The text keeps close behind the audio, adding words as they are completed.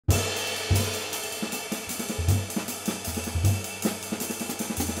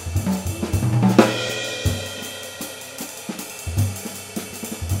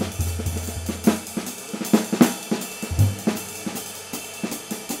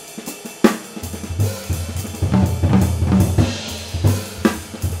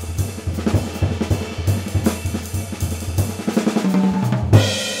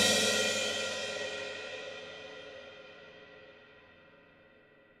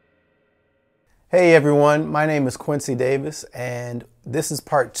Hey everyone, my name is Quincy Davis, and this is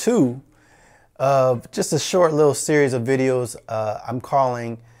part 2 of just a short little series of videos I'm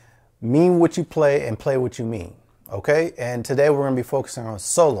calling Mean What You Play and Play What You Mean. Okay, and today we're going to be focusing on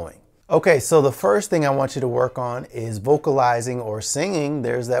soloing. Okay, so the first thing I want you to work on is vocalizing or singing.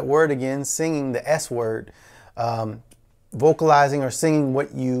 There's that word again, singing, the S word. Vocalizing or singing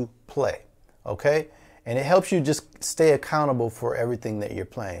what you play. Okay, and it helps you just stay accountable for everything that you're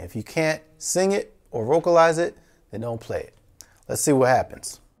playing. If you can't sing it or vocalize it, then don't play it. Let's see what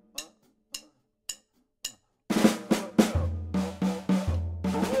happens.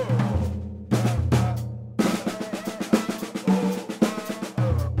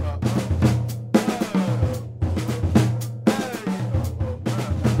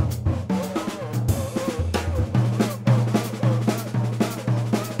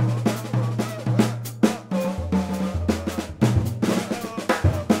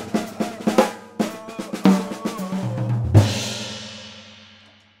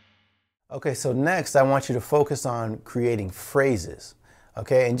 Okay, so next I want you to focus on creating phrases.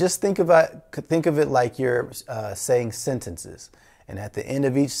 Okay, and just think of it like you're saying sentences. And at the end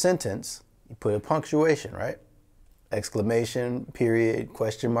of each sentence, you put a punctuation, right? Exclamation, period,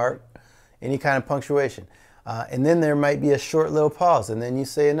 question mark, any kind of punctuation. And then there might be a short little pause, and then you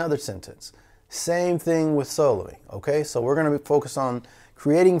say another sentence. Same thing with soloing, okay? So we're gonna focus on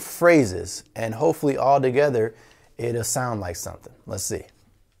creating phrases, and hopefully all together, it'll sound like something. Let's see.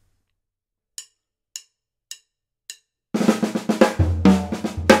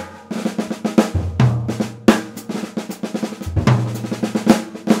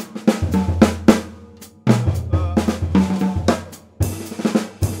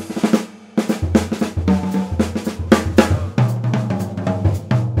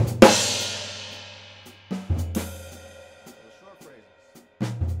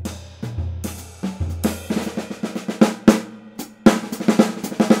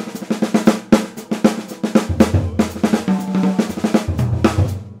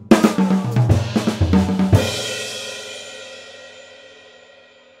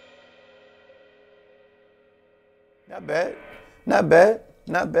 Not bad, not bad,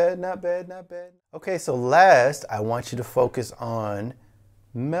 not bad, not bad, not bad. Okay, so last, I want you to focus on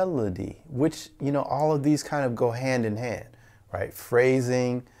melody, which, you know, all of these kind of go hand in hand, right?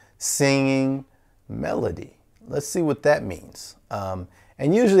 Phrasing, singing, melody. Let's see what that means. And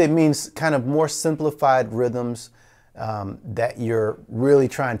usually it means kind of more simplified rhythms that you're really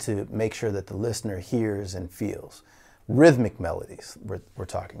trying to make sure that the listener hears and feels. Rhythmic melodies we're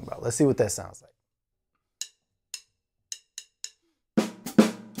talking about. Let's see what that sounds like.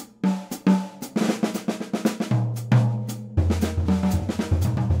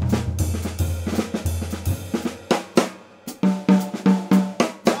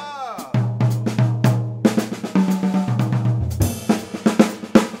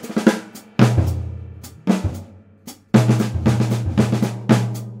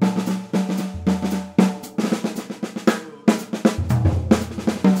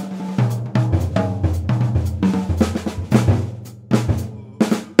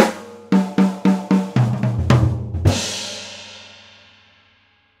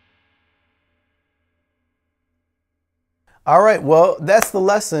 All right, well, that's the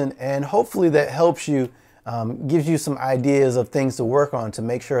lesson, and hopefully that helps you, gives you some ideas of things to work on to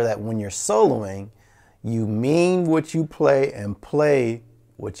make sure that when you're soloing, you mean what you play and play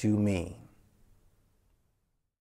what you mean.